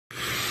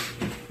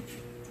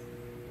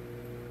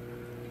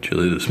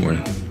chilly this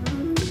morning.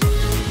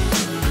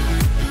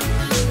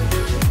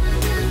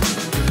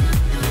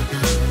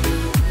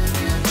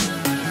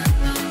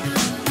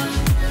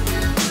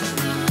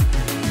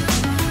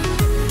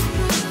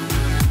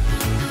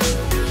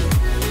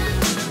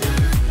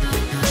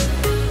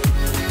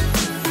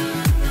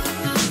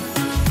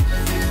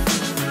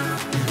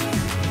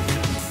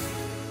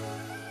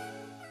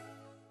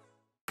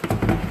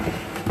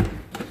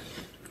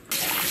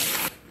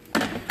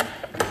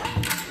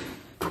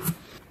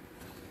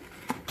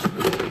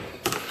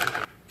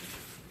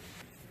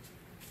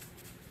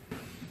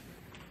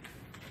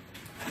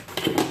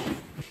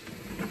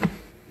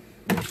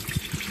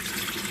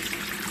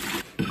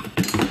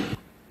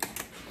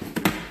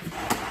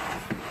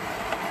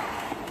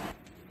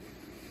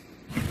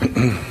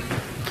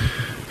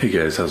 Hey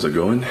guys, how's it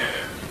going?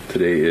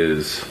 Today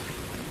is,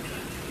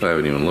 I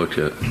haven't even looked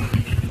yet.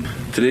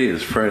 Today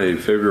is Friday,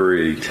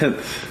 February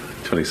 10th,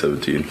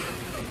 2017.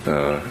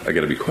 I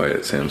gotta be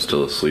quiet, Sam's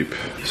still asleep.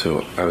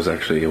 So I was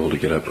actually able to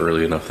get up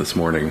early enough this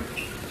morning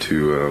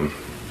to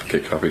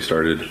get coffee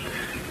started.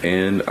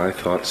 And I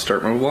thought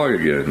start my vlog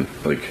again,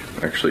 like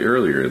actually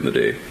earlier in the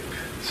day.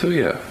 So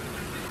yeah,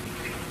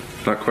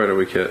 not quite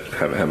awake yet,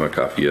 haven't had my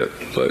coffee yet,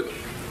 but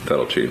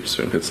that'll change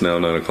soon. It's now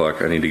 9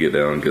 o'clock, I need to get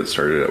down and get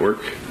started at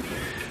work.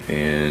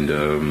 And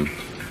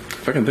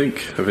if I can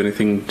think of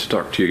anything to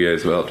talk to you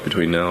guys about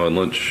between now and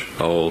lunch,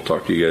 I'll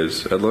talk to you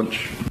guys at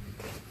lunch.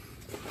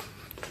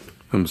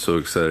 I'm so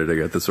excited I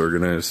got this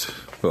organized.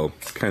 Well,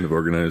 kind of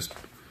organized,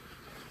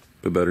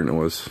 but better than it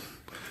was.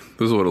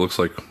 This is what it looks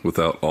like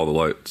without all the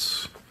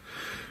lights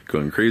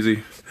going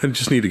crazy. I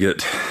just need to get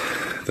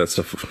that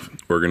stuff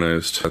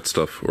organized, that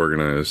stuff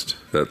organized,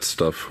 that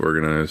stuff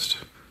organized.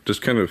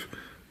 Just kind of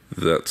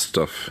that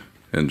stuff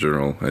in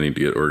general I need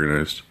to get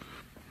organized.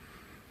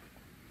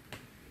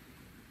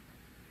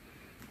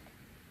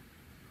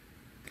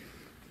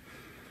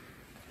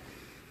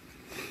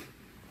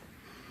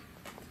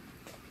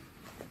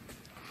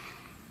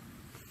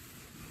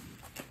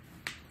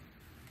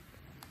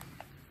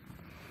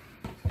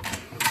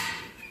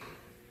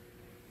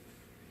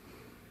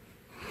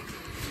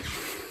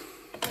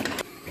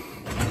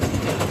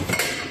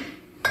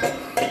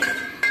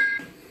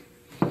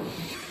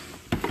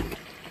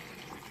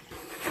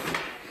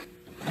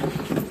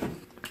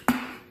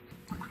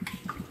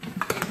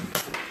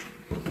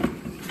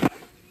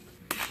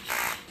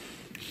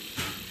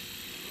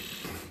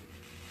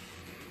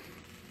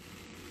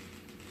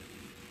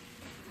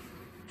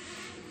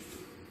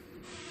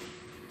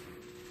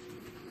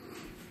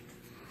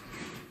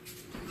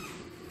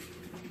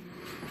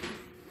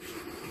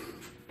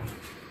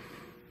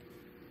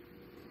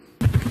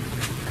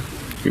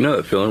 You know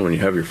that feeling when you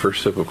have your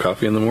first sip of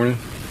coffee in the morning?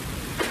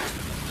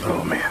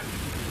 Oh man.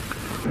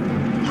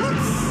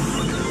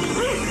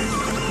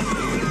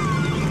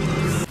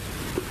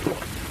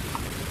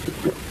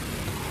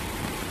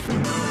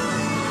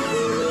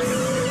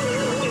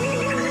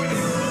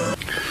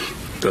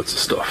 That's the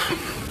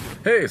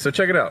stuff. Hey, so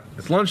check it out.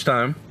 It's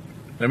lunchtime.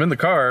 I'm in the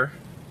car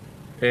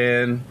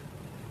and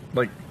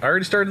like I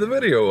already started the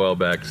video a while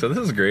back, so this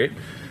is great.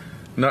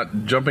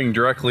 Not jumping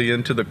directly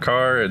into the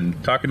car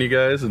and talking to you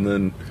guys and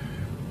then,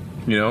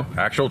 you know,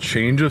 actual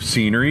change of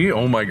scenery.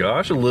 Oh my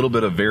gosh, a little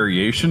bit of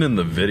variation in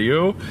the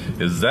video.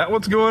 Is that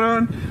what's going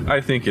on? I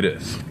think it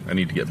is. I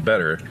need to get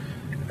better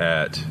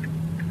at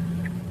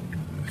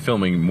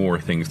filming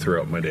more things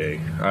throughout my day.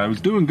 I was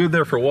doing good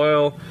there for a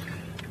while,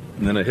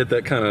 and then I hit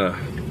that kind of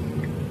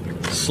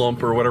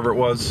slump or whatever it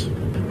was.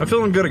 I'm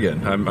feeling good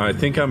again. I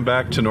think I'm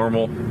back to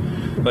normal.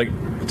 Like,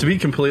 to be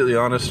completely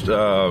honest,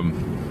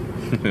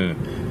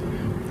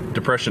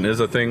 depression is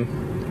a thing,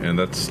 and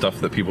that's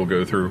stuff that people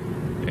go through.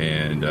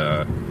 And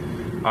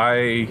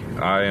I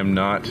am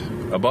not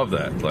above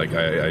that. Like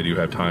I do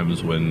have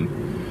times when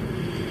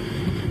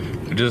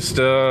I just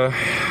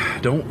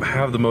don't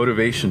have the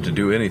motivation to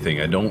do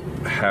anything. I don't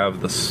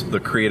have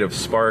the creative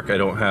spark. I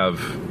don't have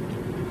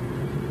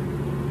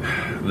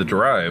the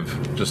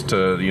drive just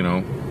to, you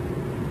know,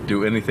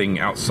 do anything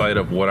outside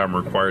of what I'm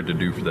required to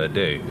do for that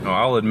day. Now,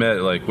 I'll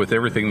admit, like with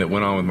everything that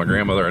went on with my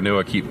grandmother, I know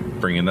I keep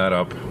bringing that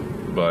up.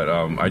 But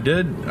I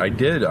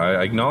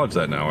acknowledge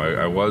that now.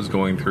 I was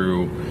going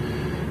through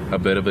a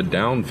bit of a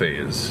down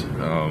phase.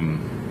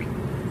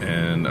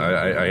 And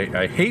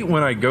I hate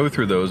when I go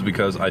through those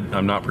because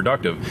I'm not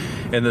productive.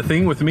 And the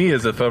thing with me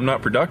is if I'm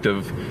not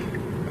productive,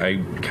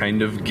 I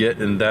kind of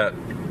get in that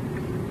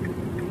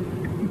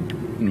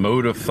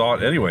mode of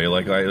thought anyway.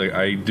 Like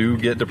I do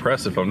get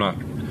depressed if I'm not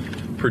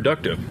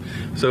productive.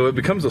 So it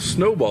becomes a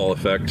snowball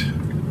effect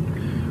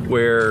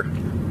where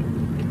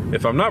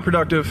if I'm not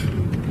productive,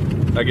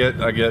 I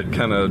get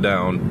kind of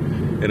down,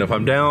 and if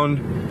I'm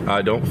down,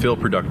 I don't feel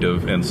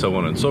productive, and so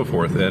on and so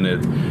forth. And it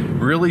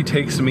really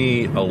takes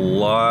me a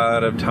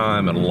lot of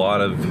time and a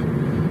lot of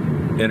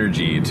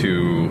energy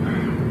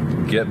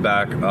to get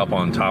back up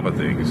on top of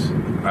things.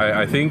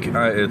 I think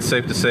it's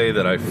safe to say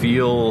that I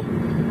feel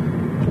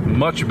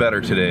much better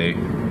today,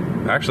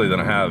 actually, than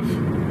I have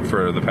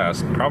for the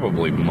past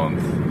probably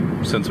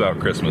month, since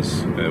about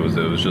Christmas. It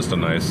was just a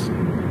nice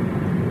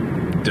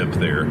dip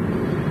there.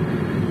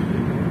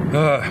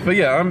 But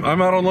yeah,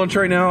 I'm out on lunch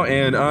right now,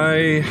 and I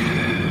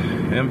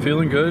am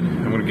feeling good.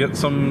 I'm gonna get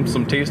some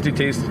tasty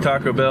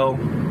Taco Bell.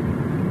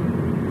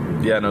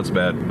 Yeah, no, it's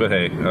bad, but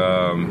hey,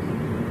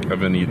 I've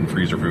been eating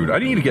freezer food. I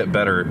need to get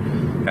better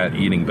at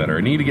eating better.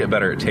 I need to get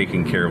better at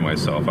taking care of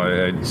myself.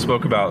 I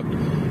spoke about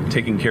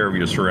taking care of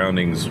your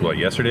surroundings,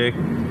 yesterday?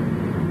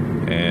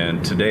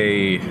 And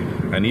today,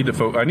 I need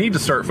to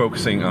start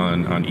focusing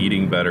on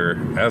eating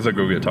better as I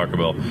go get Taco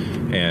Bell,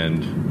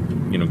 and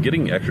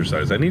getting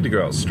exercise. I need to go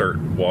out and start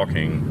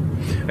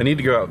walking. I need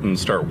to go out and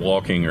start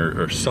walking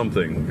or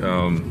something.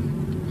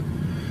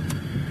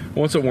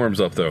 Once it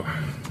warms up, though,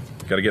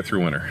 got to get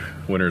through winter.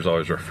 Winter is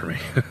always rough for me.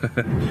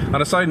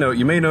 On a side note,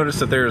 you may notice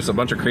that there's a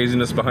bunch of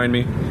craziness behind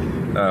me.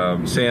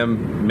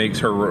 Sam makes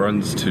her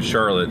runs to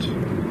Charlotte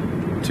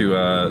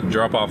to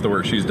drop off the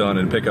work she's done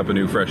and pick up a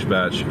new fresh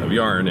batch of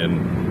yarn,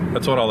 and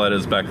that's what all that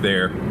is back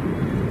there.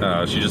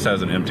 She just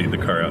hasn't emptied the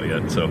car out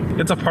yet, so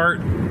it's a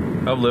part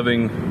of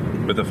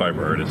living with a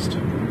fiber artist.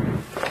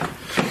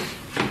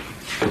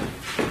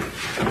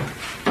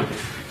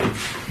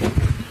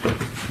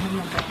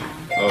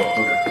 Oh,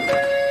 okay.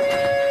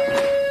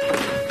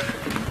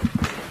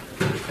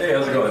 Hey,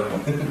 how's it going?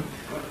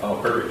 Oh,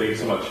 perfect. Thank you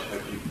so much.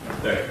 Thank you.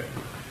 There.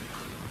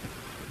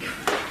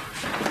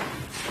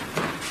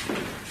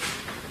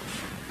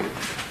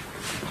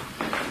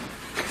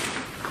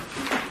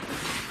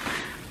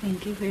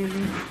 Thank you, baby.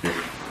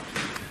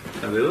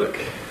 How do they look?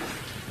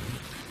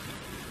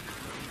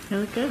 They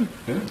look good.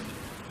 Yeah.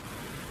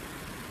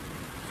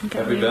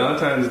 Happy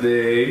Valentine's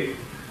Day.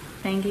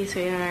 Thank you,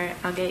 sweetheart.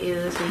 I'll get you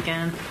this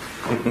weekend.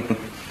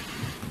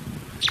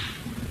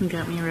 You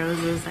got me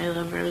roses. I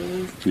love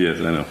roses. Yes,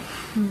 I know.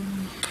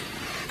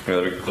 Here,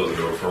 let me close the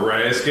door for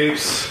Ryan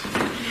escapes.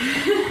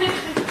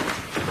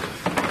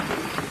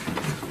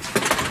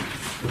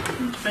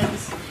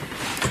 Thanks.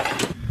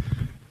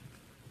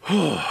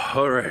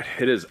 All right,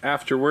 it is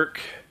after work,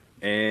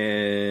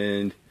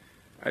 and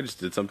I just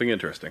did something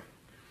interesting.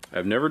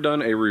 I've never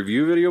done a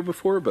review video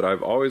before, but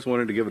I've always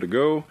wanted to give it a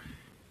go.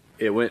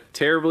 It went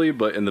terribly,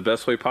 but in the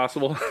best way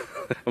possible.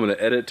 I'm going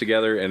to edit it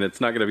together, and it's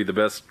not going to be the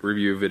best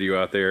review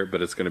video out there,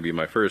 but it's going to be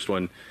my first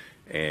one,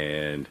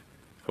 and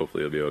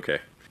hopefully it'll be okay.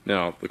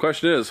 Now, the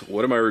question is,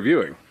 what am I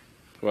reviewing?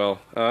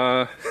 Well,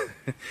 I've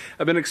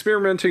been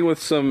experimenting with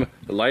some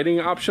lighting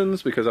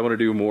options because I want to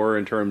do more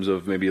in terms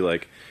of maybe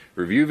like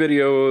review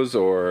videos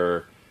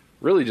or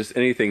really just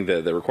anything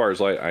that requires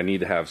light. I need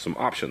to have some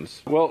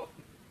options. Well,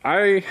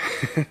 I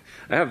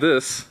have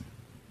this.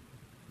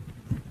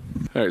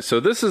 All right, so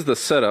this is the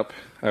setup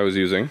I was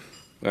using.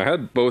 I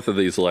had both of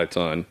these lights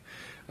on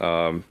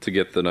to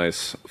get the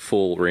nice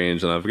full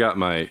range, and I've got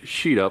my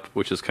sheet up,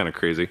 which is kind of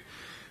crazy.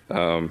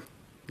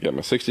 Got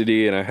my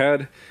 60D, and I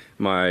had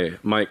my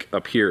mic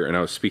up here, and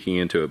I was speaking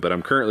into it, but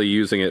I'm currently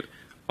using it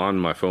on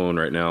my phone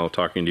right now,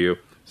 talking to you,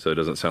 so it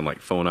doesn't sound like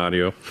phone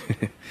audio.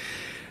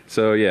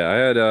 So yeah, I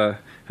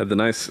had the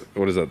nice,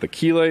 what is that, the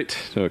key light?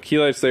 No, key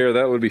light's there.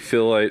 That would be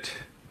fill light,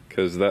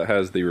 because that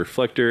has the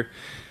reflector.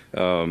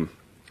 And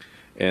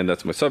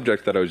that's my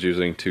subject that I was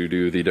using to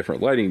do the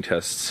different lighting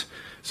tests.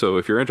 So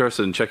if you're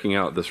interested in checking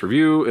out this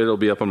review, it'll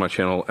be up on my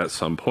channel at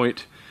some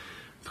point.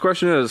 The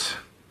question is,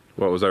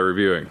 what was I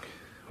reviewing?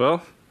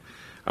 Well,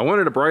 I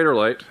wanted a brighter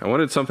light. I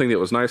wanted something that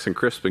was nice and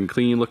crisp and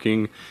clean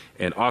looking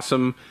and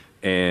awesome.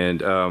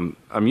 And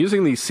I'm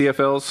using these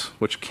CFLs,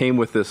 which came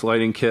with this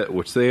lighting kit,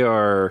 which they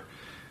are,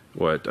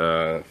 what,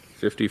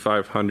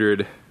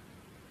 5,500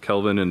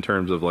 Kelvin in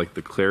terms of like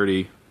the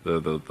clarity,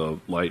 the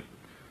light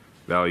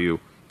value.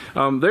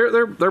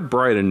 They're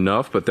bright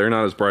enough, but they're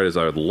not as bright as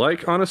I would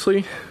like,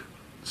 honestly.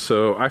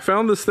 So I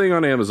found this thing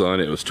on Amazon.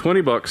 It was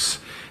 20 bucks,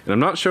 and I'm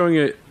not showing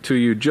it to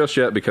you just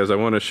yet because I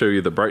want to show you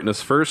the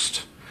brightness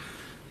first.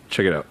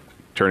 Check it out.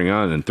 Turning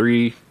on in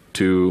 3,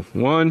 2,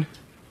 1.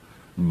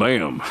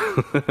 Bam.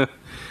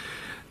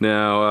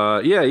 Now,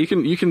 yeah, you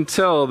can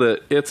tell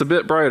that it's a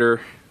bit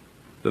brighter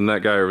than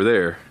that guy over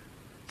there.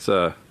 It's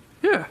yeah.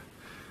 You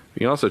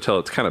can also tell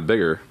it's kind of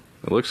bigger.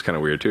 It looks kind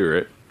of weird too,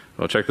 right?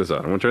 Well, check this out.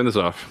 I'm gonna turn this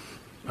off.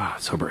 Ah,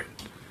 it's so bright.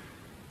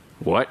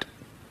 What?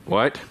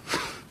 What?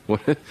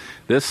 What?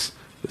 This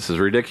is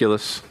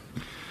ridiculous.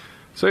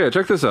 So yeah,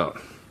 check this out.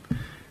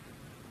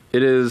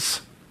 It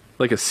is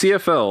like a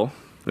CFL.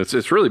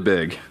 It's really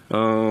big.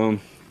 So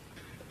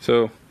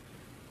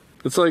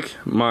it's like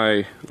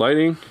my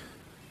lighting,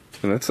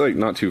 and that's like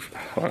not too.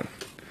 Hold on.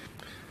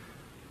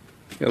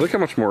 Yeah, look how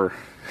much more.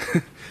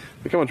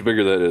 Look how much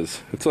bigger that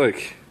is. It's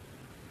like.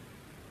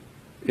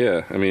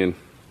 Yeah, I mean.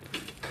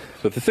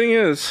 But the thing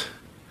is,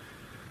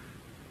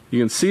 you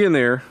can see in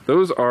there,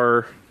 those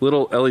are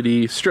little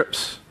LED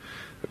strips.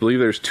 I believe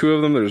there's 2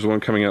 of them. There's one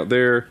coming out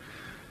there,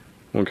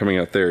 one coming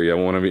out there. Yeah,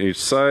 one on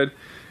each side.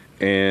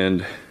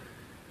 And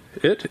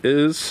it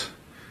is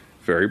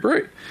very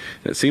bright.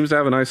 And it seems to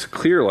have a nice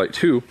clear light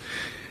too.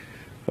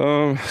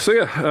 So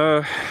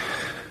yeah,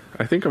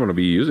 I think I'm going to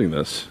be using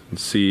this and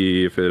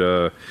see if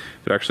it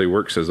actually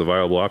works as a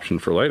viable option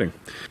for lighting.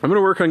 I'm going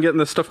to work on getting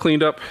this stuff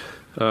cleaned up.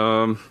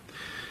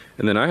 And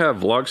And then I have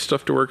vlog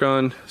stuff to work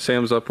on.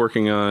 Sam's up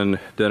working on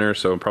dinner,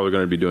 so I'm probably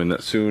going to be doing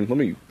that soon. Let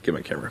me get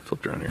my camera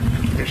flipped around here.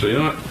 Actually, you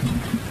know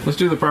what? Let's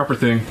do the proper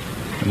thing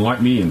and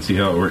like me and see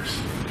how it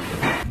works.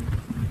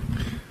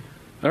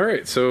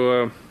 Alright,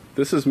 so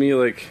this is me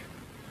like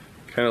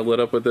kind of lit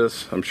up with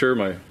this. I'm sure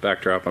my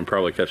backdrop, I'm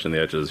probably catching the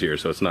edges here,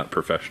 so it's not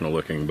professional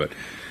looking, but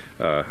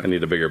I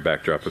need a bigger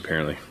backdrop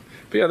apparently.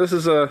 But yeah, this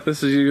is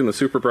using the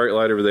super bright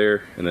light over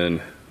there, and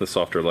then the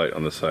softer light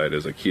on the side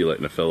is a key light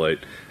and a fill light.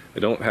 I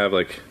don't have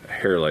like a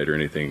hair light or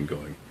anything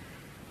going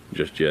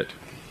just yet.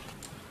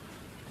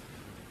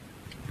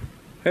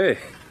 Hey,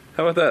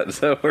 how about that? Does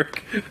that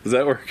work? Does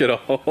that work at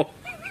all?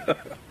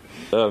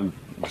 I'm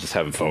just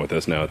having fun with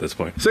this now at this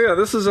point. So yeah,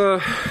 this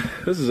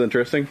is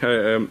interesting.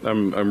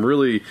 I'm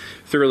really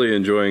thoroughly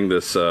enjoying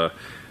this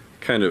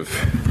kind of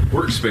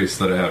workspace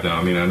that I have now.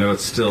 I mean, I know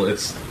it's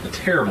a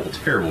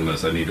terrible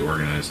mess I need to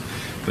organize,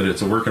 but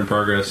it's a work in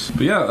progress.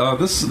 But yeah,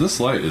 this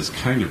light is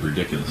kind of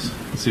ridiculous.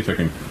 Let's see if I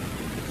can.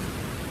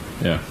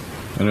 Yeah,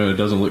 I know it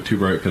doesn't look too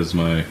bright because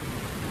my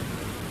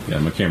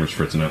camera's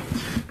fritzing out.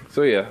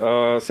 So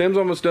yeah, Sam's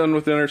almost done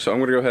with dinner, so I'm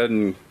gonna go ahead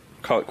and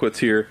call it quits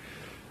here.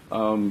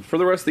 For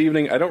the rest of the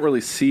evening, I don't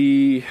really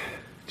see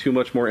too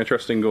much more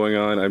interesting going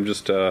on. I'm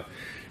just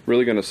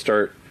really gonna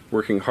start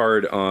working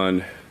hard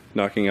on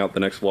knocking out the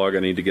next vlog I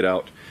need to get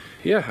out.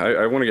 Yeah,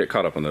 I want to get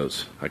caught up on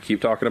those. I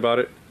keep talking about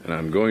it, and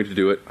I'm going to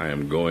do it. I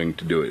am going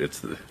to do it. It's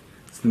the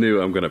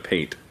new I'm gonna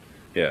paint.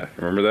 Yeah,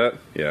 remember that?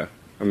 Yeah.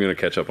 I'm going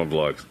to catch up on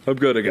vlogs. I'm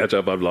going to catch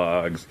up on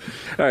vlogs.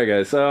 All right,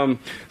 guys. So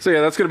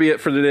yeah, that's going to be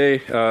it for today.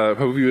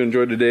 Hope you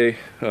enjoyed today.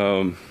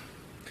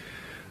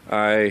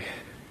 I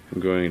am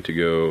going to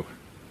go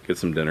get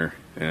some dinner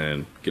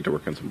and get to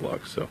work on some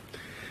vlogs. So,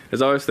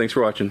 as always, thanks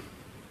for watching.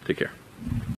 Take care.